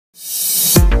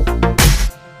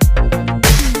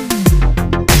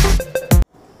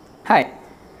Hi,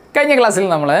 കഴിഞ്ഞ ക്ലാസ്സിൽ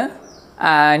നമ്മൾ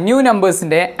ന്യൂ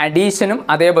നമ്പേഴ്സിൻ്റെ അഡീഷനും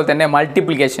അതേപോലെ തന്നെ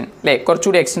മൾട്ടിപ്ലിക്കേഷൻ അല്ലേ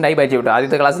കുറച്ചുകൂടി എക്സ്റ്റെൻഡ് ആയി പരിചയപ്പെട്ടു.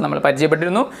 ആദ്യത്തെ ക്ലാസ്സിൽ നമ്മൾ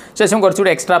പരിചയപ്പെട്ടിരുന്നു. ശേഷം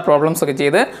കുറച്ചുകൂടി എക്സ്ട്രാ പ്രോബ്ലംസ് ഒക്കെ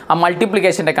ചെയ്ത് ആ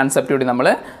മൾട്ടിപ്ലിക്കേഷൻ്റെ കൺസെപ്റ്റ് കൂടി നമ്മൾ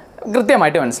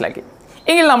കൃത്യമായിട്ട് മനസ്സിലാക്കി.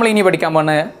 എങ്കിൽ നമ്മൾ ഇനി പഠിക്കാൻ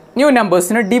പോകുന്ന ന്യൂ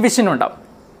നമ്പേഴ്സിന് ഡിവിഷൻ ഉണ്ടാവും.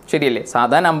 ശരിയല്ലേ?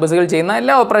 സാധാരണ നമ്പേഴ്സുകൾ ചെയ്യുന്ന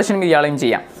എല്ലാ ഓപ്പറേഷനും ഇയാളെയും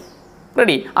ചെയ്യാം.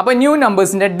 റെഡി? അപ്പോൾ ന്യൂ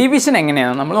നമ്പേഴ്സിൻ്റെ ഡിവിഷൻ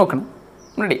എങ്ങനെയാണെന്ന് നമ്മൾ നോക്കണം.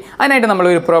 റെഡി? അതിനായിട്ട്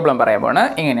നമ്മളൊരു പ്രോബ്ലം പറയാൻ പോകണം.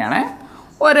 ഇങ്ങനെയാണ്.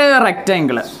 ഒരു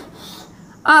റെക്റ്റാങ്കിൾ,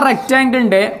 ആ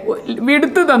റെക്റ്റാങ്കിളിൻ്റെ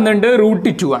വിഡ്ത്ത് തന്നിട്ടുണ്ട്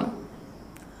 √2 ആണ്.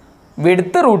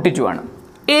 വിഡ്ത്ത് √2 ആണ്.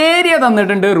 ഏരിയ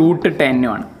തന്നിട്ടുണ്ട് √10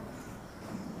 ആണ്.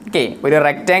 ഓക്കെ, ഒരു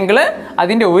റെക്റ്റാങ്കിൾ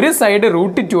അതിൻ്റെ ഒരു സൈഡ്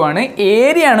 √2 ആണ്,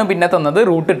 ഏരിയ ആണ് പിന്നെ തന്നത്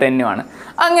 √10 ആണ്.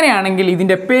 അങ്ങനെയാണെങ്കിൽ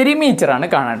ഇതിൻ്റെ പെരിമീറ്ററാണ്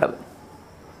കാണേണ്ടത്.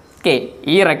 ഓക്കെ,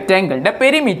 ഈ റെക്റ്റാങ്കിളിൻ്റെ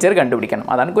പെരിമീറ്റർ കണ്ടുപിടിക്കണം.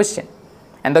 അതാണ് ക്വസ്റ്റ്യൻ.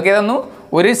 എന്തൊക്കെ തന്നു?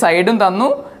 ഒരു സൈഡും തന്നു,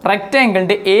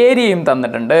 റെക്റ്റാങ്കിളിൻ്റെ ഏരിയയും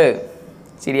തന്നിട്ടുണ്ട്.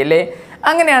 ശരിയല്ലേ?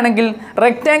 അങ്ങനെയാണെങ്കിൽ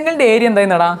റെക്റ്റാങ്കിളിൻ്റെ ഏരിയ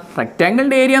എന്തായിരുന്നടാ?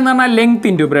 റെക്റ്റാങ്കിളിൻ്റെ ഏരിയ എന്ന് പറഞ്ഞാൽ ലെങ്ത്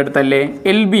ഇൻറ്റു ബ്രെഡ്ത്ത് അല്ലേ,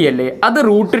 LB അല്ലേ, അത്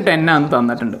 √10 ആണെന്ന്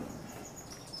തന്നിട്ടുണ്ട്.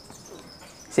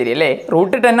 ശരിയല്ലേ?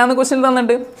 √10 ആണെന്ന് ക്വസ്റ്റ്യൻ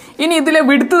തന്നിട്ടുണ്ട്. ഇനി ഇതിലെ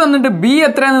വിഡ്ത്ത് തന്നിട്ട് B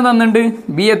എത്രയാണെന്ന് തന്നിട്ടുണ്ട്.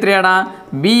 B എത്രയാടാ?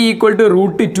 B =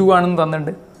 √2 ആണെന്ന്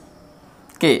തന്നിട്ടുണ്ട്.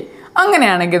 ഓക്കെ,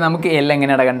 അങ്ങനെയാണെങ്കിൽ നമുക്ക് L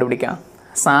എങ്ങനെയാണ് കണ്ടുപിടിക്കാം?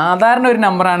 സാധാരണ ഒരു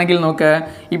നമ്പർ ആണെങ്കിൽ നോക്ക്,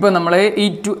 ഇപ്പോൾ നമ്മൾ ഈ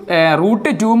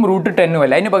 √2ഉം √10ഉം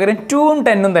അല്ല, അതിന് പകരം 2ഉം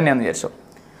 10ഉം തന്നെയാണെന്ന് വിചാരിച്ചോ.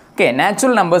 ഓക്കെ,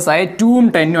 നാച്ചുറൽ നമ്പേഴ്സായ 2ഉം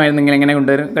 10ഉം ആയിരുന്നെങ്കിൽ എങ്ങനെ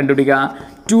കണ്ടുപിടിക്കുക?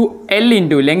 L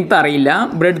ഇൻറ്റു ലെങ്ത് അറിയില്ല,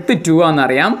 ബ്രെഡ്ത്ത് 2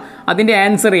 ആണെന്നറിയാം. അതിൻ്റെ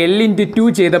ആൻസർ L × 2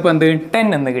 ചെയ്തപ്പോൾ എന്ത് 10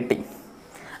 എന്ന് കിട്ടി.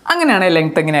 അങ്ങനെയാണ്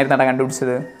ലെങ്ത് എങ്ങനെയായിരുന്നു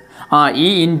കണ്ടുപിടിച്ചത്? ഈ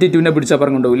ഇൻറ്റു 2നെ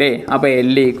പിടിച്ചപ്പുറം കൊണ്ടുപോകില്ലേ. അപ്പോൾ L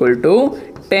 =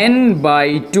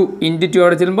 10/2 ഇൻറ്റു 2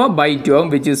 അവിടെ ചെല്ലുമ്പോൾ /2 ആവും,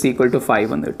 വിച്ച് ഈസ് = 5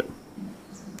 എന്ന് കിട്ടും.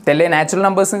 ഇതല്ലേ നാച്ചുറൽ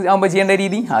നമ്പേഴ്സ് ആകുമ്പോൾ ചെയ്യേണ്ട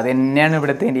രീതി? അത് തന്നെയാണ്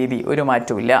ഇവിടുത്തെ രീതി, ഒരു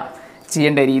മാറ്റവും ഇല്ല.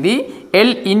 ചെയ്യേണ്ട രീതി L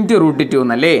 × √2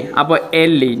 എന്നല്ലേ. അപ്പോൾ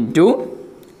L ×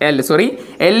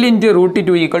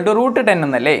 √2 = √10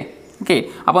 എന്നല്ലേ. ഓക്കെ,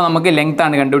 അപ്പോൾ നമുക്ക് ലെങ്ത്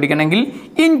ആണ് കണ്ടുപിടിക്കണമെങ്കിൽ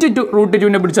ഇൻറ്റു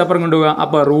 √2നെ പിടിച്ചപ്പുറം കൊണ്ടുപോകുക.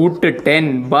 അപ്പോൾ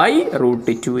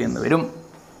 √10/√2 എന്ന് വരും.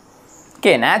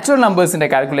 ഓക്കെ, നാച്ചുറൽ നമ്പേഴ്സിൻ്റെ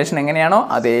കാൽക്കുലേഷൻ എങ്ങനെയാണോ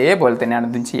അതേപോലെ തന്നെയാണ്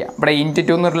ഇതും ചെയ്യുക. ഇവിടെ ഇൻറ്റു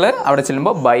 2 എന്നുള്ളത് അവിടെ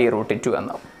ചെല്ലുമ്പോൾ /√2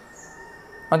 എന്നാവും.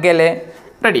 ഓക്കെ അല്ലേ?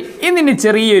 റെഡി? ഇതിന്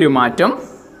ചെറിയൊരു മാറ്റം.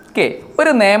 ഓക്കെ,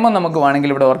 ഒരു നിയമം നമുക്ക്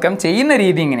വേണമെങ്കിൽ ഇവിടെ ഓർക്കാം. ചെയ്യുന്ന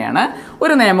രീതി ഇങ്ങനെയാണ്.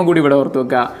 ഒരു നിയമം കൂടി ഇവിടെ ഓർത്ത്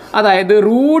വെക്കുക. അതായത്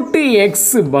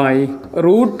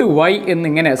 √x/√y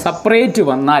എന്നിങ്ങനെ സെപ്പറേറ്റ്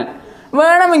വന്നാൽ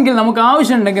വേണമെങ്കിൽ നമുക്ക്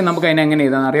ആവശ്യമുണ്ടെങ്കിൽ നമുക്ക് അതിനെ എങ്ങനെ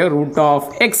എഴുതാൻ അറിയാം?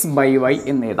 √(x/y)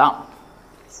 എന്ന് എഴുതാം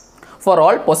for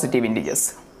all positive integers.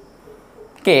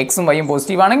 Okay, എക്സും വൈയും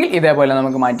പോസിറ്റീവ് ആണെങ്കിൽ ഇതേപോലെ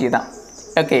നമുക്ക് മാറ്റി എഴുതാം.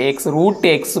 ഓക്കെ,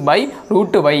 √x/√y =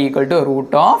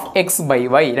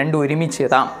 √(x/y) രണ്ടും ഒരുമിച്ച്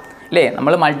എഴുതാം അല്ലേ.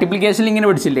 നമ്മൾ മൾട്ടിപ്ലിക്കേഷനിൽ ഇങ്ങനെ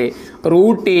പഠിച്ചില്ലേ,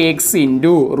 √x ×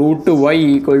 √y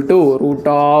 =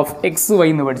 √(xy)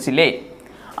 എന്ന് പഠിച്ചില്ലേ.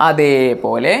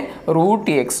 അതേപോലെ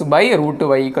 √x/√y =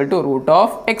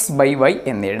 √(x/y)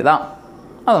 എന്ന് എഴുതാം.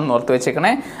 അതൊന്ന് ഓർത്ത്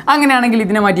വെച്ചേക്കണേ. അങ്ങനെയാണെങ്കിൽ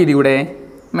ഇതിനെ മാറ്റി എഴുതിയൂടെ?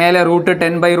 മേലെ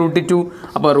 √10/√2,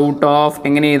 അപ്പോൾ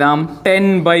എങ്ങനെ എഴുതാം?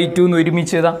 10/2 എന്ന്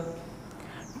ഒരുമിച്ച് എഴുതാം.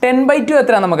 10/2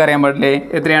 എത്രയാണ് നമുക്കറിയാൻ പാടില്ലേ?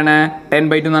 എത്രയാണ്?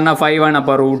 10/2 എന്ന് പറഞ്ഞാൽ 5 ആണ്.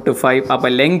 അപ്പോൾ √5. അപ്പോൾ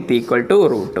ലെങ്ത് =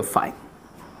 √5.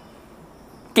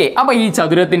 ഓക്കെ, അപ്പോൾ ഈ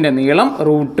ചതുരത്തിൻ്റെ നീളം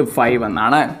 √5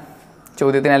 എന്നാണ്.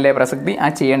 ചോദ്യത്തിനല്ലേ പ്രസക്തി, ആ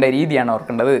ചെയ്യേണ്ട രീതിയാണ്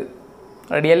ഓർക്കേണ്ടത്.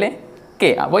 റെഡിയല്ലേ? ഓക്കെ,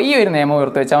 അപ്പോൾ ഈ ഒരു നിയമം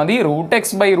ഓർത്ത് വെച്ചാൽ മതി.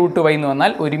 √x/√y എന്ന്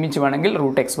വന്നാൽ ഒരുമിച്ച് വേണമെങ്കിൽ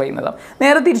 √xy എന്ന് എഴുതാം.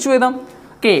 നേരെ തിരിച്ചു എഴുതാം.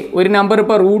 ഓക്കെ, ഒരു നമ്പർ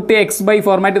ഇപ്പോൾ √x/y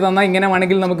ഫോർമാറ്റ് തന്നാൽ ഇങ്ങനെ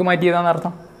വേണമെങ്കിൽ നമുക്ക് മാറ്റി എഴുതാമെന്ന്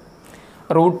അർത്ഥം.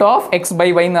 √(x/y)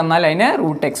 എന്ന് തന്നാൽ അതിനെ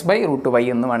 √x/√y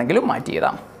എന്ന് വേണമെങ്കിലും മാറ്റി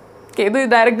എഴുതാം. ഓക്കെ, ഇത്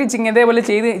ഡയറക്റ്റ് ഇതേപോലെ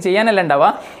ചെയ്യാനല്ല ഉണ്ടാവുക,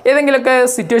 ഏതെങ്കിലുമൊക്കെ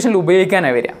സിറ്റുവേഷനിൽ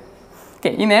ഉപയോഗിക്കാനാണ് വരിക.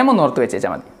 ഓക്കെ, ഈ നിയമം ഒന്ന് ഓർത്ത് വെച്ചാൽ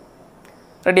മതി.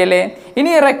 റെഡിയല്ലേ? ഇനി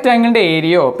റെക്റ്റാങ്കിളിൻ്റെ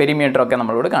ഏരിയയോ പെരിമീറ്ററോ ഒക്കെ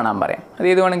നമ്മളോട് കാണാൻ പറയാം. അത്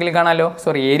ഏത് വേണമെങ്കിലും കാണാമല്ലോ.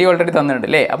 ഏരിയ ഓൾറെഡി തന്നിട്ടുണ്ട്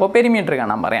അല്ലേ. അപ്പോൾ പെരിമീറ്റർ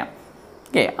കാണാൻ പറയാം.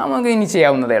 ഓക്കെ, നമുക്ക് ഇനി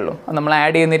ചെയ്യാവുന്നതേ ഉള്ളൂ. അത് നമ്മൾ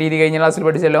ആഡ് ചെയ്യുന്ന രീതി കഴിഞ്ഞ ക്ലാസ്സിൽ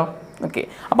പഠിച്ചല്ലോ. ഓക്കെ,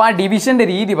 അപ്പോൾ ആ ഡിവിഷൻ്റെ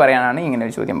രീതി പറയാനാണ് ഇങ്ങനെ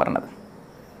ഒരു ചോദ്യം പറഞ്ഞത്.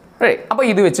 റെഡി? അപ്പോൾ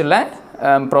ഇത് വെച്ചുള്ള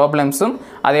പ്രോബ്ലംസും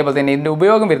അതേപോലെ തന്നെ ഇതിൻ്റെ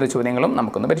ഉപയോഗം വരുന്ന ചോദ്യങ്ങളും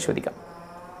നമുക്കൊന്ന് പരിശോധിക്കാം.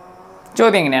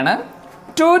 ചോദ്യം എങ്ങനെയാണ്?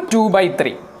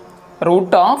 2/3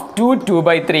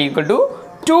 √2/3 =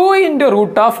 2 ×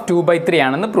 √2/3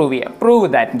 ആണെന്ന് പ്രൂവ് ചെയ്യാം. പ്രൂവ്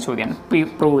ദാറ്റ് ചോദ്യമാണ്.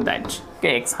 Prove that.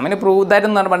 ഓക്കെ, എക്സാമിന് പ്രൂവ് ദാറ്റ്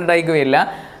എന്ന് പറഞ്ഞിട്ടായിരിക്കും വരില്ല.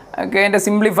 ഓക്കെ, എൻ്റെ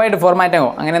സിംപ്ലിഫൈഡ് ഫോർമാറ്റോ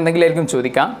അങ്ങനെ എന്തെങ്കിലും ആയിരിക്കും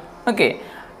ചോദിക്കാം. ഓക്കെ,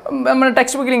 നമ്മൾ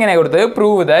ടെക്സ്റ്റ് ബുക്കിൽ ഇങ്ങനെ കൊടുത്ത്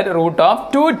പ്രൂവ് ദാറ്റ്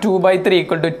 √2/3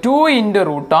 = 2 ×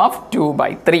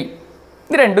 √2/3.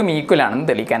 ഇത് രണ്ടും ഈക്വൽ ആണെന്ന്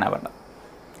തെളിയിക്കാനാവേണ്ടത്.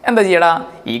 എന്താ ചെയ്യടാ?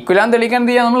 ഈക്വലാന്ന് തെളിയിക്കാൻ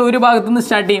എന്ത് ചെയ്യാം? നമ്മൾ ഒരു ഭാഗത്തു നിന്ന്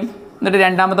സ്റ്റാർട്ട് ചെയ്യും, എന്നിട്ട്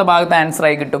രണ്ടാമത്തെ ഭാഗത്ത്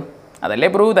ആൻസറായി കിട്ടും. അതല്ലേ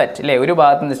പ്രൂവ് ദാറ്റ് അല്ലേ? ഒരു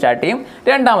ഭാഗത്ത് നിന്ന് സ്റ്റാർട്ട് ചെയ്യും,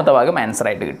 രണ്ടാമത്തെ ഭാഗം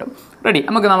ആൻസറായിട്ട് കിട്ടും. റെഡി?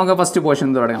 നമുക്ക് ഫസ്റ്റ് പോർഷൻ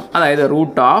തുടങ്ങാം. അതായത്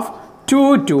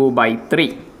 √2/3.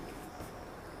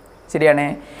 ശരിയാണ്.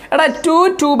 എടാ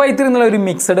 2/3 എന്നുള്ള ഒരു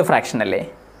മിക്സഡ് ഫ്രാക്ഷൻ അല്ലേ?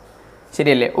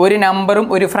 ശരിയല്ലേ? ഒരു നമ്പറും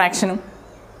ഒരു ഫ്രാക്ഷനും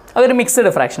അതൊരു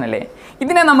മിക്സ്ഡ് ഫ്രാക്ഷൻ അല്ലേ.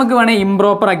 ഇതിനെ നമുക്ക് വേണമെങ്കിൽ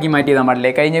ഇംപ്രോപ്പർ ആക്കി മാറ്റി ചെയ്താൽ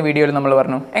പാടില്ലേ. കഴിഞ്ഞ വീഡിയോയിൽ നമ്മൾ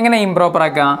പറഞ്ഞു എങ്ങനെ ഇംപ്രോപ്പർ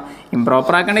ആക്കാം.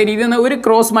 ഇംപ്രോപ്പർ ആക്കേണ്ട രീതി എന്നാൽ ഒരു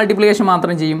ക്രോസ് മൾട്ടിപ്ലിക്കേഷൻ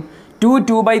മാത്രം ചെയ്യും.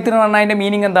 2/3 എന്ന് പറഞ്ഞാൽ അതിൻ്റെ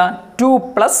മീനിങ് എന്താ? 2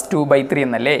 + 2/3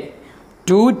 എന്നല്ലേ.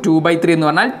 2/3 എന്ന്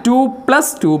പറഞ്ഞാൽ 2 +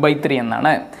 2/3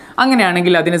 എന്നാണ്.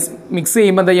 അങ്ങനെയാണെങ്കിൽ അതിന് മിക്സ്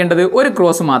ചെയ്യുമ്പോൾ എന്താ ചെയ്യേണ്ടത്? ഒരു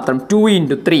ക്രോസ് മാത്രം 2 ×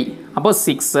 3 അപ്പോൾ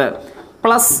 6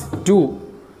 +2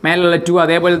 മേലുള്ള 2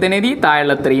 അതേപോലെ തന്നെ എഴുതി,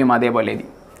 താഴെയുള്ള 3യും അതേപോലെ എഴുതി.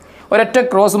 ഒരൊറ്റ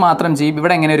ക്രോസ് മാത്രം ചെയ്യും.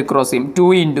 ഇവിടെ എങ്ങനെ ഒരു ക്രോസ് ചെയ്യും? 2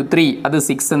 × 3 അത്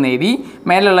 6 എന്ന് എഴുതി,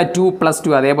 മേലുള്ള 2 +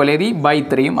 2 അതേപോലെ എഴുതി,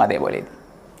 /3യും അതേപോലെ എഴുതി.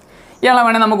 ഇയാളെ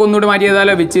വേണേൽ നമുക്ക് ഒന്നുകൂടി മാറ്റി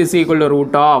ചെയ്താലോ. Which is equal to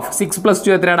 √6 +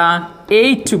 2 എത്രയാടാ?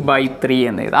 8/3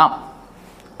 എന്ന് എഴുതാം.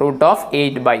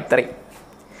 √8/3.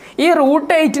 ഈ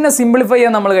 √8നെ സിംപ്ലിഫൈ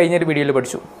ചെയ്യാൻ നമ്മൾ കഴിഞ്ഞൊരു വീഡിയോയിൽ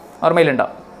പഠിച്ചു, ഓർമ്മയിലുണ്ടോ?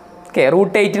 ഓക്കെ,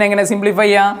 √8നെ എങ്ങനെ സിംപ്ലിഫൈ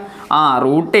ചെയ്യാം?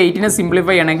 √8നെ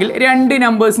സിംപ്ലിഫൈ ചെയ്യണമെങ്കിൽ 2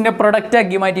 നമ്പേഴ്സിൻ്റെ പ്രൊഡക്റ്റ്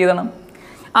ആക്കി മാറ്റി എഴുതണം.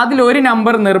 അതിലൊരു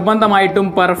നമ്പർ നിർബന്ധമായിട്ടും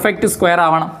പെർഫെക്റ്റ് സ്ക്വയർ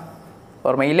ആവണം,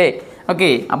 ഓർമ്മയില്ലേ? ഓക്കെ,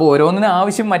 അപ്പോൾ ഓരോന്നിനും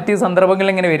ആവശ്യം മറ്റ് സന്ദർഭങ്ങൾ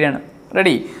എങ്ങനെ വരികയാണ്.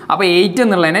 റെഡി? അപ്പോൾ 8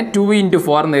 എന്നുള്ളതിനെ 2 ×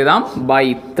 4 എന്ന് എഴുതാം,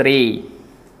 /3.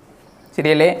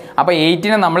 ശരിയല്ലേ? അപ്പോൾ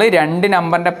 8നെ നമ്മൾ 2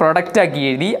 നമ്പറിൻ്റെ പ്രൊഡക്റ്റ് ആക്കി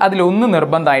എഴുതി, അതിലൊന്ന്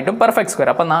നിർബന്ധമായിട്ടും പെർഫെക്റ്റ് സ്ക്വയർ.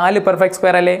 അപ്പോൾ 4 പെർഫെക്റ്റ്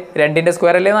സ്ക്വയർ അല്ലേ? 2ൻ്റെ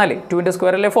സ്ക്വയർ അല്ലേ 4, 2ൻ്റെ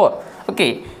സ്ക്വയർ അല്ലേ 4. Okay,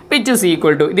 which is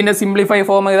equal to ഇതിൻ്റെ സിംപ്ലിഫൈ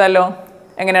ഫോം എഴുതാമല്ലോ.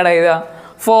 എങ്ങനെയാണ് എഴുതുക?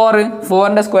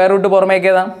 4ൻ്റെ സ്ക്വയർ റൂട്ട് പുറമേക്ക്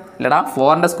എഴുതാം. അല്ലടാ,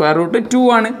 4ൻ്റെ സ്ക്വയർ റൂട്ട് 2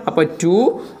 ആണ്. അപ്പോൾ 2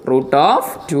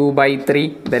 √2/3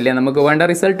 ഇതല്ലേ നമുക്ക് വേണ്ട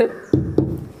റിസൾട്ട്.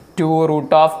 2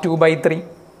 √2/3.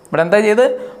 ഇവിടെ എന്താ ചെയ്ത്?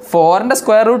 4ൻ്റെ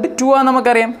സ്ക്വയർ റൂട്ട് 2 ആണ്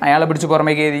നമുക്കറിയാം, അയാളെ പിടിച്ച്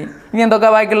പുറമേക്ക് എഴുതി. ഇനി എന്തൊക്കെ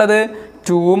ബാക്കിയുള്ളത്?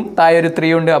 2ഉം താഴെ ഒരു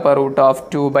 3 ഉണ്ട്. അപ്പോൾ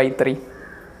 √2/3.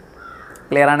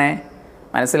 ക്ലിയർ ആണേ?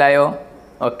 മനസ്സിലായോ?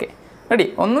 Okay, ready.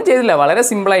 ഒന്നും ചെയ്തില്ല, വളരെ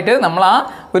സിമ്പിളായിട്ട് നമ്മൾ ആ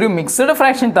ഒരു മിക്സ്ഡ്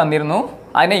ഫ്രാക്ഷൻ തന്നിരുന്നു,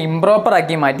 അതിനെ ഇംപ്രോപ്പർ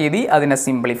ആക്കി മാറ്റി എഴുതി, അതിനെ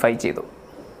സിംപ്ലിഫൈ ചെയ്തു.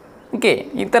 ഓക്കെ,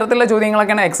 ഇത്തരത്തിലുള്ള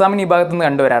ചോദ്യങ്ങളൊക്കെയാണ് എക്സാമിന് ഈ ഭാഗത്തു നിന്ന്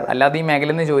കണ്ടുവരാറ്. അല്ലാതെ ഈ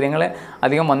മേഖലയിൽ നിന്ന് ചോദ്യങ്ങൾ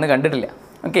അധികം വന്ന് കണ്ടിട്ടില്ല.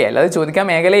 ഓക്കെ, അല്ലാതെ ചോദിക്കാൻ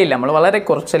മേഖലയില്ല, നമ്മൾ വളരെ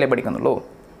കുറച്ചല്ലേ പഠിക്കുന്നുള്ളൂ.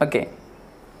 ഓക്കെ,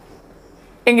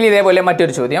 എങ്കിൽ ഇതേപോലെ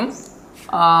മറ്റൊരു ചോദ്യം.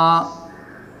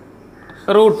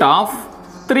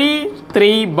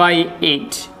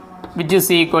 √3/8 വിച്ച്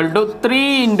ഈസ് ഈക്വൽ ടു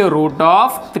 3 ×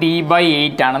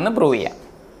 √3/8 ആണെന്ന് പ്രൂവ് ചെയ്യാം.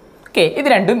 ഓക്കെ, ഇത്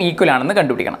രണ്ടും ഈക്വൽ ആണെന്ന്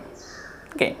കണ്ടുപിടിക്കണം.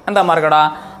 ഓക്കെ, എന്താ മാർക്കടാ?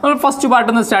 നമ്മൾ ഫസ്റ്റ്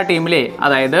പാർട്ടിൽ നിന്ന് സ്റ്റാർട്ട് ചെയ്യുമ്പോഴേ,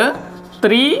 അതായത്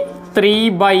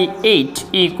 3/8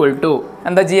 ഈക്വൽ ടു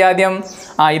എന്താ ചെയ്യുക ആദ്യം?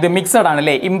 ഇത് മിക്സഡ്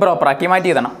ആണല്ലേ, ഇംപ്രോപ്പർ ആക്കി മാറ്റി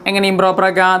എഴുതണം. എങ്ങനെ ഇംപ്രോപ്പർ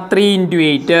ആക്കാം? 3 ×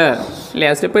 8 അല്ലേ,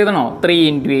 സ്റ്റെപ്പ് എഴുതണോ?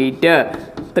 3 × 8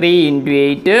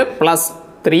 +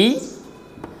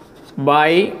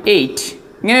 3/8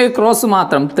 ഇങ്ങനെ ഒരു ക്രോസ്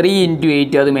മാത്രം. 3 ×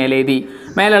 8 അത് മേലെ എഴുതി,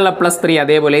 മേലുള്ള +3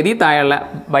 അതേപോലെ എഴുതി, താഴെയുള്ള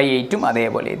 /8ഉം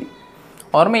അതേപോലെ എഴുതി.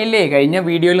 ഓർമ്മയില്ലേ? കഴിഞ്ഞ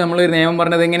വീഡിയോയിൽ നമ്മളൊരു നിയമം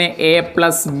പറഞ്ഞത് എങ്ങനെ? A +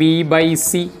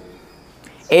 B/C.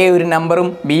 എ ഒരു നമ്പറും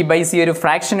B/C ഒരു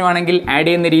ഫ്രാക്ഷനും ആണെങ്കിൽ ആഡ്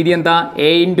ചെയ്യുന്ന രീതി എന്താ?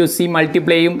 A × C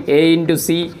മൾട്ടിപ്ലൈ ചെയ്യും, A × C,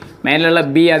 മേലുള്ള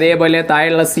B അതേപോലെ,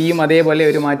 താഴെയുള്ള Cയും അതേപോലെ,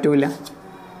 ഒരു മാറ്റവും.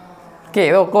 ഓക്കെ,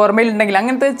 ഇതൊക്കെ ഓർമ്മയിലുണ്ടെങ്കിൽ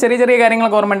അങ്ങനത്തെ ചെറിയ ചെറിയ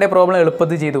കാര്യങ്ങളൊക്കെ ഓർമ്മയുണ്ട്, പ്രോബ്ലം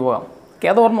എളുപ്പത്തിൽ ചെയ്തു പോകാം. ഓക്കെ,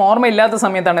 അത് ഓർമ്മയില്ലാത്ത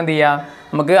സമയത്താണ് എന്ത് ചെയ്യുക?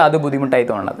 നമുക്ക് അത് ബുദ്ധിമുട്ടായി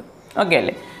തോന്നുന്നത്. ഓക്കെ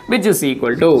അല്ലേ? Which is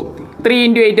equal to 3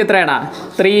 × 8 എത്രയാടാ?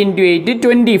 3 × 8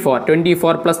 24,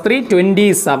 24 + 3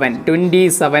 27,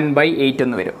 27/8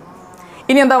 എന്ന് വരും.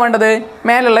 ഇനി എന്താ വേണ്ടത്?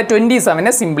 മേലുള്ള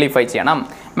 27നെ സിംപ്ലിഫൈ ചെയ്യണം.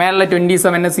 മേലുള്ള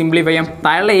 27നെ സിംപ്ലിഫൈ ചെയ്യാം,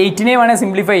 താഴെയുള്ള 8നെ വേണേൽ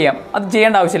സിംപ്ലിഫൈ ചെയ്യാം. അത്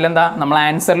ചെയ്യേണ്ട ആവശ്യമില്ല. എന്താ, നമ്മൾ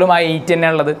ആൻസറിലും ആ 8 തന്നെ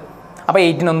ഉള്ളത്. അപ്പോൾ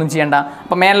 8നൊന്നും ചെയ്യണ്ട.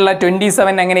 അപ്പോൾ മേലുള്ള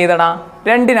 27 എങ്ങനെ എഴുതടാ?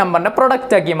 2 നമ്പറിൻ്റെ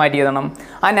പ്രൊഡക്റ്റ് ആക്കി മാറ്റി എഴുതണം.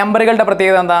 ആ നമ്പറുകളുടെ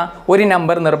പ്രത്യേകത എന്താ? ഒരു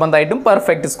നമ്പർ നിർബന്ധമായിട്ടും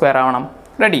പെർഫെക്റ്റ് സ്ക്വയർ ആവണം.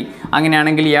 റെഡി?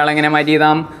 അങ്ങനെയാണെങ്കിൽ ഇയാൾ എങ്ങനെ മാറ്റി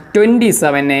എഴുതാം?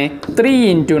 27നെ 3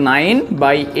 ×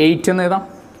 9/8 എന്ന് എഴുതാം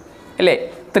അല്ലേ?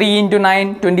 3 × 9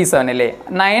 27 അല്ലേ?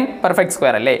 9 പെർഫെക്റ്റ്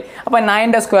സ്ക്വയർ അല്ലേ? അപ്പോൾ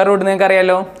 9ൻ്റെ സ്ക്വയർ റൂട്ട് നിങ്ങൾക്ക്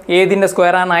അറിയാലോ. ഏതിൻ്റെ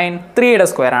സ്ക്വയറാണ്? 9, 3യുടെ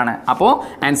സ്ക്വയർ ആണ്. അപ്പോൾ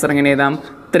ആൻസർ എങ്ങനെ എഴുതാം?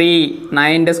 3,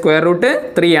 9ൻ്റെ സ്ക്വയർ റൂട്ട്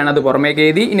 3 ആണ്, അത് പുറമേക്ക്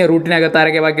എഴുതി. ഇനി റൂട്ടിനകത്ത്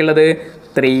ആരൊക്കെ ബാക്കിയുള്ളത്?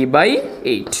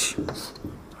 3/8.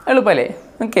 എളുപ്പമല്ലേ?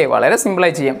 ഓക്കെ, വളരെ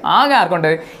സിമ്പിളായി ചെയ്യാം. ആകെ ആർക്കൊണ്ട്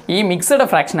ഈ മിക്സഡ്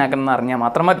ഫ്രാക്ഷൻ ആക്കണമെന്ന് അറിഞ്ഞാൽ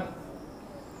മാത്രം മതി.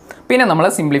 പിന്നെ നമ്മൾ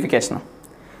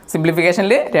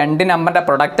സിംപ്ലിഫിക്കേഷനിൽ 2 നമ്പറിൻ്റെ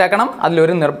പ്രൊഡക്റ്റ് ആക്കണം,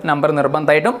 അതിലൊരു നമ്പർ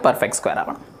നിർബന്ധമായിട്ടും പെർഫെക്റ്റ് സ്ക്വയർ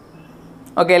ആവണം.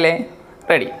 ഓക്കെ അല്ലേ?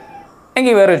 റെഡി?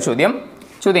 എങ്കിൽ വേറൊരു ചോദ്യം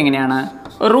എങ്ങനെയാണ്?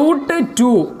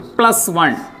 √2 +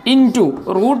 1 ×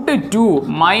 √2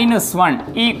 - 1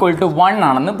 = 1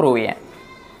 ആണെന്ന് പ്രൂവ് ചെയ്യാൻ.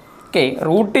 ഓക്കെ,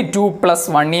 √2 +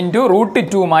 1 ×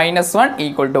 √2 - 1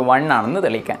 = 1 ആണെന്ന്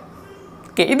തെളിയിക്കാൻ.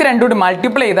 ഓക്കെ, ഇത് രണ്ടും കൂടി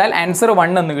മൾട്ടിപ്ലൈ ചെയ്താൽ ആൻസർ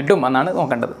 1 എന്ന് കിട്ടും എന്നാണ്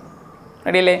നോക്കേണ്ടത്.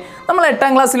 റെഡിയല്ലേ? നമ്മൾ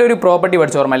 8ാം ക്ലാസ്സിൽ ഒരു പ്രോപ്പർട്ടി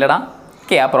പഠിച്ച ഓർമ്മയില്ലടാ.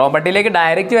 ഓക്കെ, ആ പ്രോപ്പർട്ടിയിലേക്ക്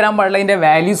ഡയറക്റ്റ് വരാൻ പാടില്ല, അതിൻ്റെ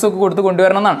വാല്യൂസൊക്കെ കൊടുത്ത്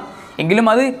കൊണ്ടുവരണം എന്നാണ്. എങ്കിലും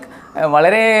അത്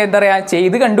വളരെ എന്താ പറയുക,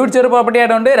 ചെയ്ത് കണ്ടുപിടിച്ചൊരു പ്രോപ്പർട്ടി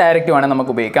ആയതുകൊണ്ട് ഡയറക്റ്റ് വേണം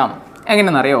നമുക്ക് ഉപയോഗിക്കാം.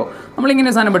 എങ്ങനെയെന്നറിയോ?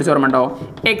 നമ്മളിങ്ങനെ സാധനം പഠിച്ച ഓർമ്മ ഉണ്ടോ?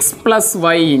 x + y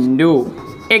 ×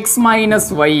 x - y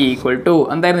 =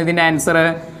 എന്തായിരുന്നു ഇതിൻ്റെ ആൻസർ?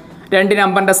 2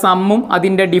 നമ്പറിൻ്റെ സമ്മും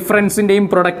അതിൻ്റെ ഡിഫറൻസിൻ്റെയും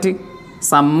പ്രൊഡക്റ്റ്.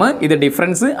 സമ്മ് ഇത്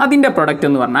ഡിഫറൻസ്, അതിൻ്റെ പ്രൊഡക്റ്റ്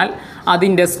എന്ന് പറഞ്ഞാൽ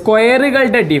അതിൻ്റെ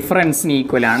സ്ക്വയറുകളുടെ ഡിഫറൻസിന്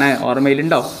ഈക്വലാണ്.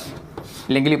 ഓർമ്മയിലുണ്ടോ?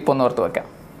 ഇല്ലെങ്കിൽ ഇപ്പോൾ ഒന്ന് ഓർത്ത് വെക്കാം.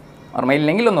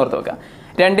 ഓർമ്മയില്ലെങ്കിൽ ഒന്ന് ഓർത്ത് വെക്കാം.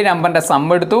 രണ്ട് നമ്പറിൻ്റെ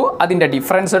സമ്മ് എടുത്തു, അതിൻ്റെ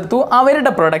ഡിഫറൻസ് എടുത്തു,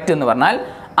 അവരുടെ പ്രൊഡക്റ്റ് എന്ന് പറഞ്ഞാൽ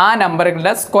ആ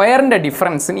നമ്പറുകളുടെ സ്ക്വയറിൻ്റെ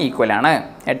ഡിഫറൻസിന് ഈക്വലാണ്.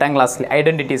 8ാം ക്ലാസ്സിൽ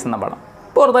ഐഡൻറ്റിറ്റീസ് എന്ന പാഠം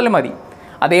ഓർത്താലും മതി.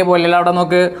 അതേപോലെ അവിടെ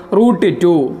നോക്ക്,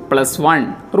 √2 + 1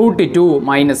 √2 -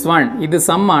 1 ഇത്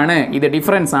സമ്മാണ്, ഇത്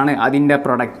ഡിഫറൻസ് ആണ്, അതിൻ്റെ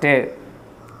പ്രൊഡക്റ്റ്.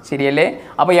 ശരിയല്ലേ?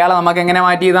 അപ്പോൾ ഇയാളെ നമുക്ക് എങ്ങനെ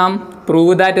മാറ്റി എഴുതാം?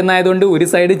 പ്രൂവ് ദാറ്റ് എന്നായതുകൊണ്ട് ഒരു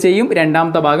സൈഡ് ചെയ്യും,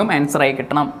 രണ്ടാമത്തെ ഭാഗം ആൻസറായി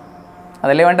കിട്ടണം.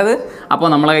 അതല്ലേ വേണ്ടത്? അപ്പോൾ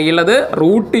നമ്മളെ കയ്യിലുള്ളത്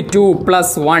 √2 +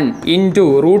 1 ×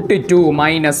 √2 -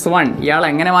 1. ഇയാൾ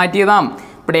എങ്ങനെ മാറ്റി എഴുതാം?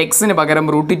 ഇവിടെ എക്സിന് പകരം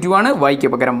 √2 ആണ്, വൈക്ക്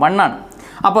പകരം 1 ആണ്.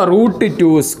 അപ്പോൾ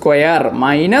 √2² -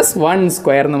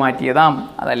 1² എന്ന് മാറ്റിയതാം.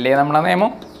 അതല്ലേ നമ്മളെ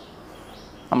നിയമം?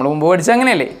 നമ്മൾ മുമ്പ് പഠിച്ച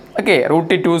അങ്ങനെയല്ലേ? ഓക്കെ,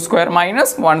 √2² -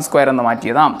 1² എന്ന്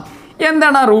മാറ്റിയതാം.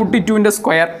 എന്താണ് √2ൻ്റെ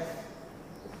സ്ക്വയർ?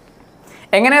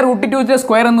 എങ്ങനെ √2ൻ്റെ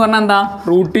സ്ക്വയർ എന്ന് പറഞ്ഞാൽ എന്താ?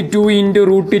 √2 ×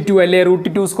 √2 അല്ലേ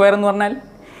 √2² എന്ന് പറഞ്ഞാൽ?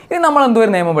 ഇത് നമ്മൾ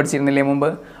എന്തോരം നിയമം പഠിച്ചിരുന്നില്ലേ മുമ്പ്?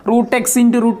 √x ×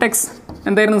 √x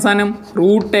എന്തായിരുന്നു സാധനം?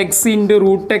 √x ×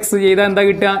 √x ചെയ്താൽ എന്താ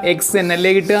കിട്ടുക? എക്സ്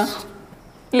എന്നല്ലേ കിട്ടുക?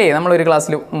 അല്ലേ? നമ്മളൊരു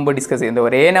ക്ലാസ്സിൽ മുമ്പ് ഡിസ്കസ് ചെയ്യുന്നത്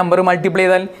ഒരേ നമ്പർ മൾട്ടിപ്ലൈ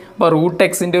ചെയ്താൽ അപ്പോൾ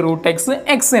 √x × √x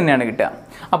എക്സ് തന്നെയാണ് കിട്ടുക.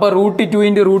 അപ്പോൾ √2 ×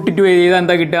 √2 ചെയ്താൽ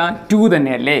എന്താ കിട്ടുക? 2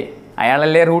 തന്നെയല്ലേ?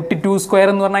 അയാളല്ലേ √2²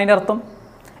 എന്ന് പറഞ്ഞാൽ അതിൻ്റെ അർത്ഥം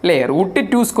അല്ലേ?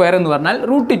 √2² എന്ന് പറഞ്ഞാൽ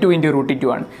 √2 × √2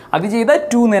 ആണ്. അത് ചെയ്താൽ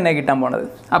 2 എന്ന് തന്നെ കിട്ടാൻ പോണത്.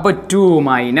 അപ്പോൾ 2 -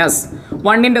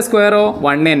 1ൻ്റെ സ്ക്വയറോ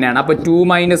 1 തന്നെയാണ്. അപ്പോൾ 2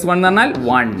 - 1 എന്ന് പറഞ്ഞാൽ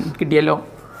 1 കിട്ടിയല്ലോ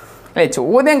അല്ലേ?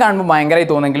 ചോദ്യം കാണുമ്പോൾ ഭയങ്കരമായി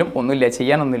തോന്നെങ്കിലും ഒന്നുമില്ല,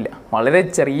 ചെയ്യാനൊന്നുമില്ല, വളരെ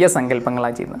ചെറിയ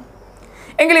സങ്കല്പങ്ങളാണ് ചെയ്യുന്നത്.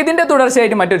 എങ്കിൽ ഇതിൻ്റെ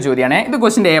തുടർച്ചയായിട്ട് മറ്റൊരു ചോദ്യമാണ്. ഇത്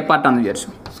ക്വസ്റ്റിൻ്റെ എ പാർട്ടാണെന്ന് വിചാരിച്ചു.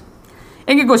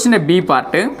 എങ്കിൽ ക്വസ്റ്റിൻ്റെ ബി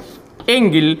പാർട്ട്,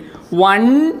 എങ്കിൽ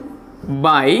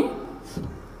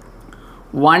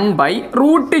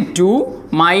 1/√2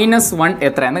 - 1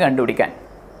 എത്രയെന്ന് കണ്ടുപിടിക്കാൻ.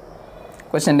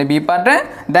 ക്വസ്റ്റിൻ്റെ ബി പാർട്ട്,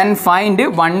 ദെൻ ഫൈൻഡ്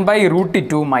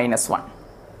 1/√2 - 1.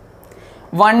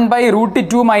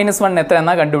 1/√2 - 1 എത്ര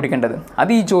എന്നാണ് കണ്ടുപിടിക്കേണ്ടത്.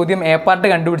 അത് ഈ ചോദ്യം എ പാർട്ട്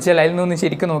കണ്ടുപിടിച്ചാൽ അതിൽ നിന്ന്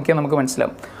ശരിക്കും നോക്കിയാൽ നമുക്ക്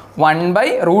മനസ്സിലാവും.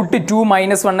 1/√2 -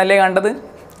 1 അല്ലേ കണ്ടത്?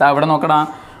 അവിടെ നോക്കടാ,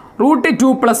 √2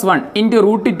 + 1 ×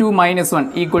 √2 - 1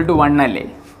 = 1 അല്ലേ?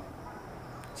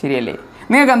 ശരിയല്ലേ?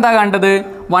 നിങ്ങൾക്ക് എന്താ കണ്ടത്?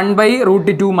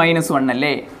 1/√2 - 1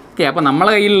 അല്ലേ? ഓക്കെ, അപ്പോൾ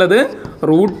നമ്മളെ കയ്യിലുള്ളത്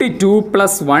 √2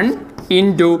 + 1 ×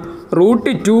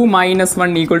 √2 - 1 =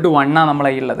 1 ആണ് നമ്മളെ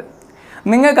കയ്യിലുള്ളത്.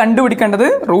 നിങ്ങൾ കണ്ടുപിടിക്കേണ്ടത്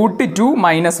 √2 -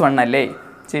 1 അല്ലേ?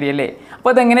 ശരിയല്ലേ?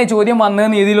 അപ്പോൾ അതെങ്ങനെ ചോദ്യം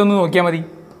വന്നതെന്ന് രീതിയിലൊന്ന് നോക്കിയാൽ മതി.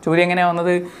 ചോദ്യം എങ്ങനെയാണ്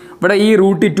വന്നത്? ഇവിടെ ഈ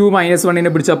 √2 - 1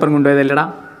 പിടിച്ചപ്പുറം കൊണ്ടുപോയതല്ലടാ.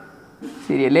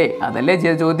 ശരിയല്ലേ? അതല്ലേ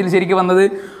ചോദ്യത്തിൽ ശരിക്കും വന്നത്?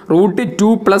 √2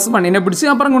 + 1 പിടിച്ച്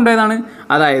അപ്പുറം കൊണ്ടുപോയതാണ്.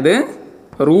 അതായത്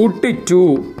 √2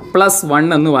 + 1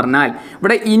 എന്ന് പറഞ്ഞാൽ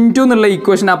ഇവിടെ ഇൻറ്റു എന്നുള്ള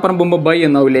ഇക്വേഷൻ അപ്പുറം പോകുമ്പോൾ ബൈ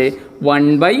എന്നാവില്ലേ?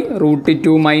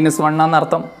 1/√2 - 1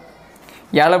 എന്നർത്ഥം.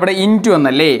 ഇയാളിവിടെ ഇൻറ്റു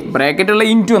എന്നല്ലേ, ബ്രാക്കറ്റുള്ള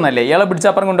ഇൻറ്റു എന്നല്ലേ, ഇയാളെ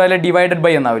പിടിച്ചപ്പുറം കൊണ്ടുപോയാൽ ഡിവൈഡഡ്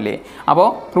ബൈ എന്നാവില്ലേ? അപ്പോൾ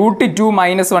 √2 -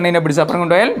 1 പിടിച്ചപ്പുറം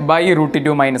കൊണ്ടുപോയാൽ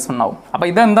 √2 - 1 ആവും. അപ്പോൾ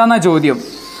ഇതെന്താന്നാ ചോദ്യം?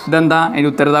 ഇതെന്താ? അതിൻ്റെ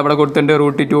ഉത്തരത അവിടെ കൊടുത്തിട്ടുണ്ട്,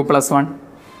 √2 + 1.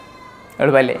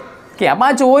 എളുപ്പമല്ലേ? ഓക്കെ, അപ്പോൾ ആ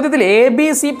ചോദ്യത്തിൽ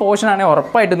ABC പോർഷനാണെങ്കിൽ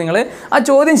ഉറപ്പായിട്ട് നിങ്ങൾ ആ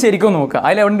ചോദ്യം ശരിക്കും നോക്കുക,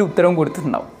 അതിൽ അവൻ്റെ ഉത്തരവും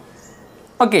കൊടുത്തിട്ടുണ്ടാവും.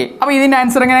 ഓക്കെ, അപ്പോൾ ഇതിൻ്റെ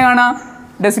ആൻസർ എങ്ങനെ കാണാം?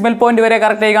 ഡെസിമൽ പോയിന്റ് വരെ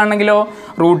കറക്റ്റായി കാണണമെങ്കിലോ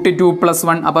 √2 +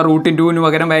 1, അപ്പോൾ √2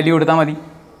 പകരം വാല്യൂ കൊടുത്താൽ മതി.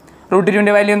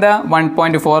 √2ൻ്റെ വാല്യൂ എന്താ?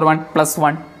 1.41 +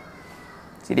 1.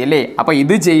 ശരിയല്ലേ? അപ്പോൾ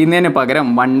ഇത് ചെയ്യുന്നതിന് പകരം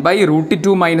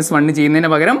 1/√2 - 1 ചെയ്യുന്നതിന്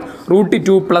പകരം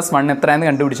 √2 + 1 എത്രയെന്ന്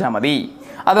കണ്ടുപിടിച്ചാൽ മതി.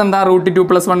 അതെന്താ √2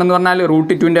 + 1 എന്ന് പറഞ്ഞാൽ?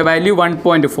 √2ൻ്റെ വാല്യൂ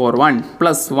 1.41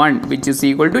 + 1 =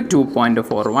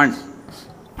 2.41.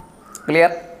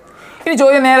 ക്ലിയർ? ഇനി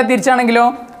ചോദ്യം നേരെ തിരിച്ചാണെങ്കിലോ?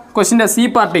 ക്വസ്റ്റിൻ്റെ സി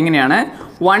പാർട്ട് ഇങ്ങനെയാണ്,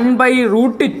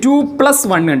 1/√2 +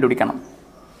 1 കണ്ടുപിടിക്കണം.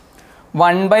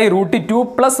 1/√2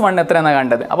 + 1 എത്രയെന്നാണ്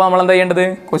കണ്ടത്. അപ്പോൾ നമ്മൾ എന്താ ചെയ്യേണ്ടത്?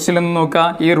 ക്വസ്റ്റിലൊന്ന് നോക്കുക,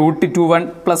 ഈ √2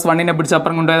 + 1 പിടിച്ച്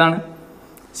അപ്പുറം കൊണ്ടുപോയതാണ്.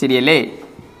 ശരിയല്ലേ?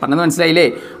 പറഞ്ഞത് മനസ്സിലായില്ലേ?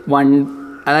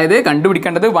 അതായത്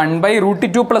കണ്ടുപിടിക്കേണ്ടത്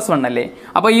 1/√2 + 1 അല്ലേ?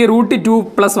 അപ്പോൾ ഈ √2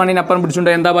 + 1 അപ്പുറം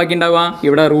പിടിച്ചുകൊണ്ട് എന്താ ബാക്കി ഉണ്ടാവുക?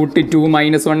 ഇവിടെ √2 -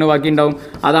 1 ബാക്കി ഉണ്ടാവും.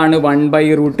 അതാണ്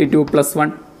 1/√2 +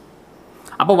 1.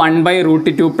 അപ്പോൾ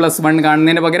 1/√2 + 1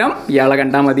 കാണുന്നതിന് പകരം ഇയാളെ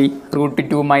കണ്ടാൽ മതി,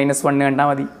 √2 - 1 കണ്ടാൽ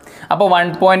മതി. അപ്പോൾ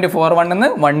 1.41 എന്ന്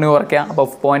 1 കുറയ്ക്കുക, അപ്പോൾ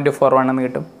 0.41 എന്ന്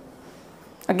കിട്ടും.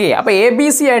 ഓക്കെ, അപ്പോൾ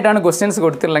ABC ആയിട്ടാണ് ക്വസ്റ്റ്യൻസ്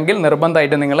കൊടുത്തിട്ടുള്ളെങ്കിൽ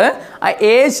നിർബന്ധമായിട്ട് നിങ്ങൾ ആ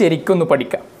A ശരിക്കും ഒന്ന്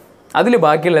പഠിക്കുക. അതിൽ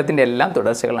ബാക്കിയുള്ളതിൻ്റെ എല്ലാം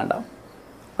തുടർച്ചകളുണ്ടാവും.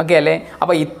 ഓക്കെ അല്ലേ?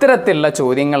 അപ്പോൾ ഇത്തരത്തിലുള്ള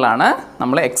ചോദ്യങ്ങളാണ്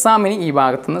നമ്മൾ എക്സാമിന് ഈ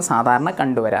ഭാഗത്തുനിന്ന് സാധാരണ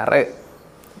കണ്ടുവരാറ്.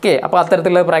 ഓക്കെ, അപ്പോൾ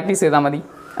അത്തരത്തിലുള്ള പ്രാക്ടീസ് ചെയ്താൽ മതി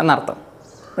എന്നർത്ഥം.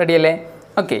 റെഡിയല്ലേ?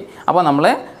 ഓക്കെ, അപ്പോൾ നമ്മൾ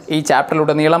ഈ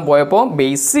ചാപ്റ്ററിലൂടെ നീളം പോയപ്പോൾ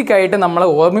ബേസിക്കായിട്ട് നമ്മൾ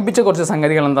ഓർമ്മിപ്പിച്ച കുറച്ച്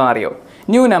സംഗതികൾ എന്താണെന്ന് അറിയോ?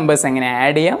 ന്യൂ നമ്പേഴ്സ് എങ്ങനെ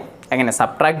ആഡ് ചെയ്യാം, എങ്ങനെ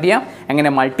സബ്ട്രാക്ട് ചെയ്യാം, എങ്ങനെ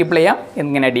മൾട്ടിപ്ലൈ ചെയ്യാം,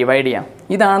 എങ്ങനെ ഡിവൈഡ് ചെയ്യാം.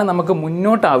 ഇതാണ് നമുക്ക്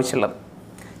മുന്നോട്ട് ആവശ്യമുള്ളത്.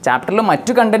 ചാപ്റ്ററിൽ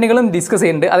മറ്റു കണ്ടന്റുകളും ഡിസ്കസ്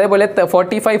ചെയ്യുന്നുണ്ട്. അതേപോലെ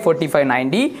 45, 45,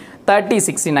 90, 30,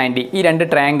 60, 90 ഈ രണ്ട്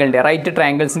ട്രയാങ്കിളിൻ്റെ റൈറ്റ്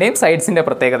ട്രയാങ്കിൾസിൻ്റെയും സൈഡ്സിൻ്റെ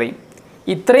പ്രത്യേകതയും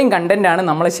ഇത്രയും കണ്ടൻറ്റാണ്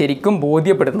നമ്മളെ ശരിക്കും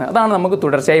ബോധ്യപ്പെടുന്നത്. അതാണ് നമുക്ക്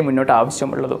തുടർച്ചയായി മുന്നോട്ട്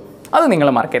ആവശ്യമുള്ളത്. അത് നിങ്ങൾ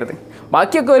മറക്കരുത്.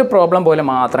 ബാക്കിയൊക്കെ ഒരു പ്രോബ്ലം പോലെ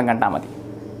മാത്രം കണ്ടാൽ മതി.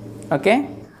 ഓക്കെ,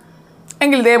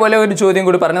 എങ്കിൽ ഇതേപോലെ ഒരു ചോദ്യം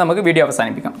കൂടി പറഞ്ഞ് നമുക്ക് വീഡിയോ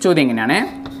അവസാനിപ്പിക്കാം. ചോദ്യം എങ്ങനെയാണ്?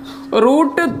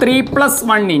 √3 +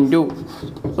 1 ×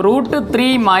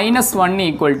 √3 - 1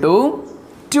 =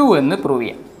 2 എന്ന് പ്രൂവ്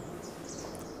ചെയ്യാം.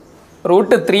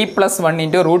 √3 + 1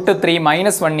 × √3 -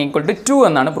 1 = 2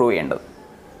 എന്നാണ് പ്രൂവ് ചെയ്യേണ്ടത്.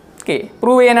 ഓക്കെ,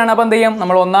 പ്രൂവ് ചെയ്യാനാണ്. അപ്പോൾ എന്ത് ചെയ്യും?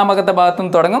 നമ്മൾ ഒന്നാമത്തെ ഭാഗത്തു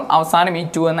നിന്ന് തുടങ്ങും, അവസാനം ഈ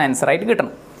 2 എന്ന ആൻസറായിട്ട്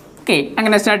കിട്ടണം. ഓക്കെ,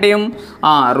 അങ്ങനെ സ്റ്റാർട്ട് ചെയ്യും.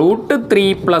 √3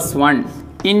 + 1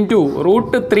 ×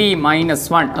 √3 -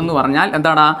 1 എന്ന് പറഞ്ഞാൽ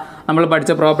എന്താണ്? നമ്മൾ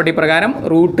പഠിച്ച പ്രോപ്പർട്ടി പ്രകാരം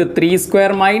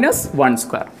 √3² -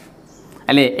 1²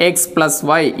 അല്ലേ? x +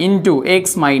 y × x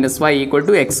 - y =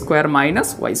 x² -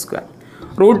 y².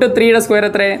 √3യുടെ square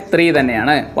എത്ര? 3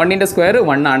 തന്നെയാണ്. 1ൻ്റെ സ്ക്വയർ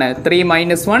 1 ആണ്. 3 -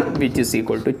 1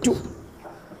 = 2.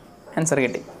 ആൻസർ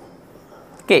കിട്ടി.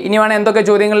 ഓക്കെ, ഇനി വേണം എന്തൊക്കെ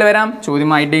ചോദ്യങ്ങളിൽ വരാം?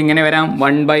 ചോദ്യമായിട്ട് ഇങ്ങനെ വരാം.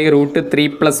 1/√3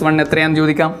 + 1 എത്രയാണെന്ന്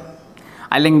ചോദിക്കാം.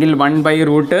 അല്ലെങ്കിൽ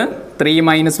 1/√3 -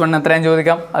 1 എത്രയാണെന്ന്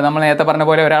ചോദിക്കാം. അത് നമ്മൾ നേരത്തെ പറഞ്ഞ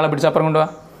പോലെ ഒരാളെ പിടിച്ചപ്പുറം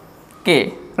കൊണ്ടുപോകാം. Okay,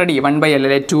 ready? 1/,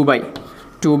 അല്ലേ? 2/.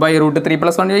 2/√3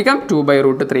 + 1 ചോദിക്കാം.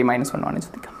 2/√3 - 1 ആണ്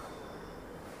ചോദിക്കാം.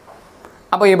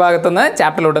 അപ്പോൾ ഈ ഭാഗത്തുനിന്ന്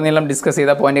ചാപ്റ്ററിലുടനീളം ഡിസ്കസ്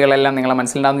ചെയ്ത പോയിന്റുകളെല്ലാം നിങ്ങളെ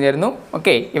മനസ്സിലുണ്ടാകുന്നു വിചാരിക്കുന്നു.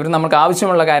 ഓക്കെ, ഇവർ നമുക്ക്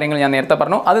ആവശ്യമുള്ള കാര്യങ്ങൾ ഞാൻ നേരത്തെ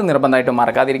പറഞ്ഞു. അത് നിർബന്ധമായിട്ടും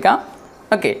മറക്കാതിരിക്കാം.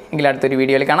 ഓക്കെ, എങ്കിൽ അടുത്തൊരു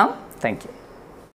വീഡിയോയിൽ കാണാം. Thank you.